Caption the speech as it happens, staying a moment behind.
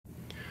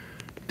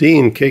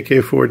Dean,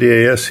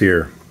 KK4DAS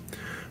here.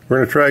 We're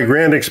going to try a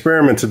grand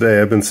experiment today.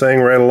 I've been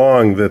saying right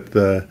along that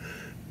the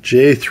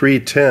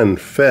J310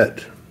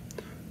 FET,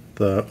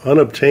 the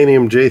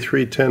unobtainium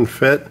J310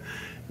 FET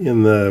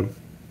in the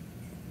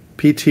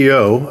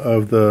PTO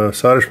of the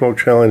SolderSmoke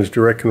Challenge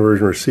direct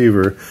conversion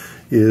receiver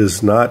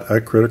is not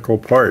a critical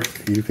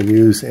part. You can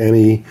use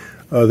any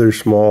other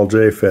small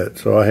JFET.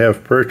 So I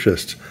have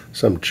purchased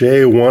some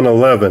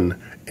J111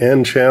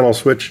 N-channel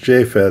switch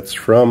JFETs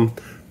from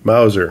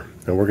Mouser,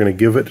 and we're going to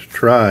give it a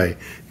try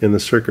in the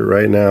circuit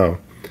right now.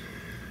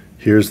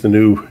 Here's the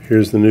new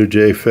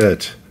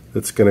JFET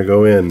that's going to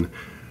go in.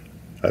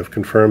 I've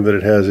confirmed that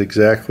it has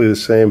exactly the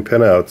same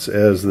pinouts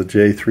as the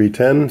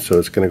J310, so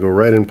it's going to go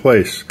right in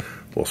place.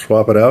 We'll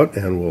swap it out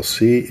and we'll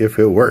see if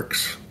it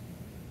works.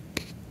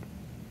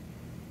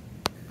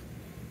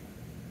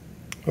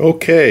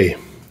 Okay,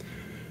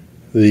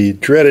 the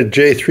dreaded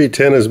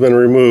J310 has been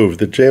removed.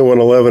 The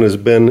J111 has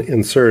been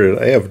inserted.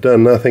 I have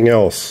done nothing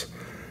else.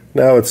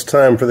 Now it's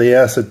time for the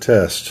acid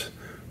test.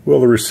 Will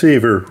the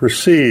receiver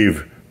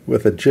receive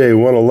with a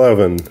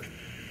J111?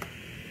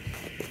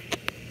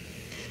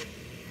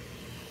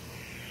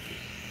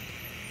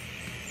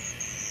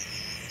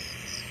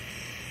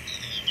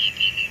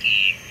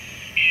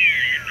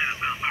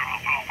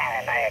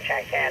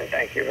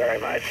 Thank you very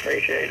much.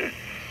 Appreciate it.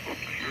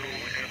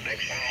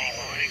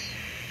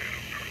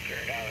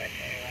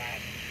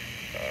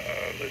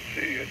 Let's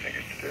see. I think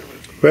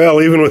it's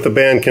well, even with the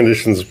band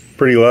conditions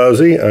pretty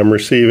lousy, I'm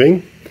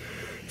receiving.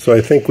 So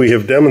I think we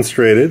have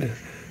demonstrated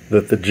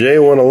that the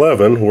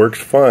J111 works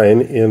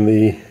fine in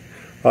the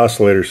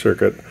oscillator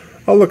circuit.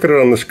 I'll look at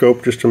it on the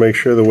scope just to make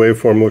sure the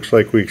waveform looks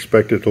like we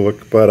expect it to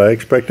look, but I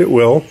expect it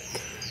will.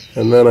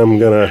 And then I'm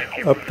going to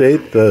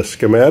update the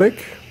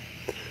schematic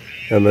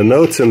and the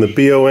notes in the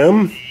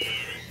BOM,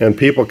 and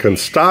people can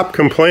stop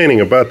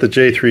complaining about the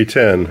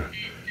J310.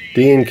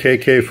 Dean,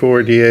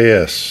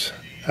 KK4DAS,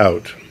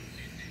 out.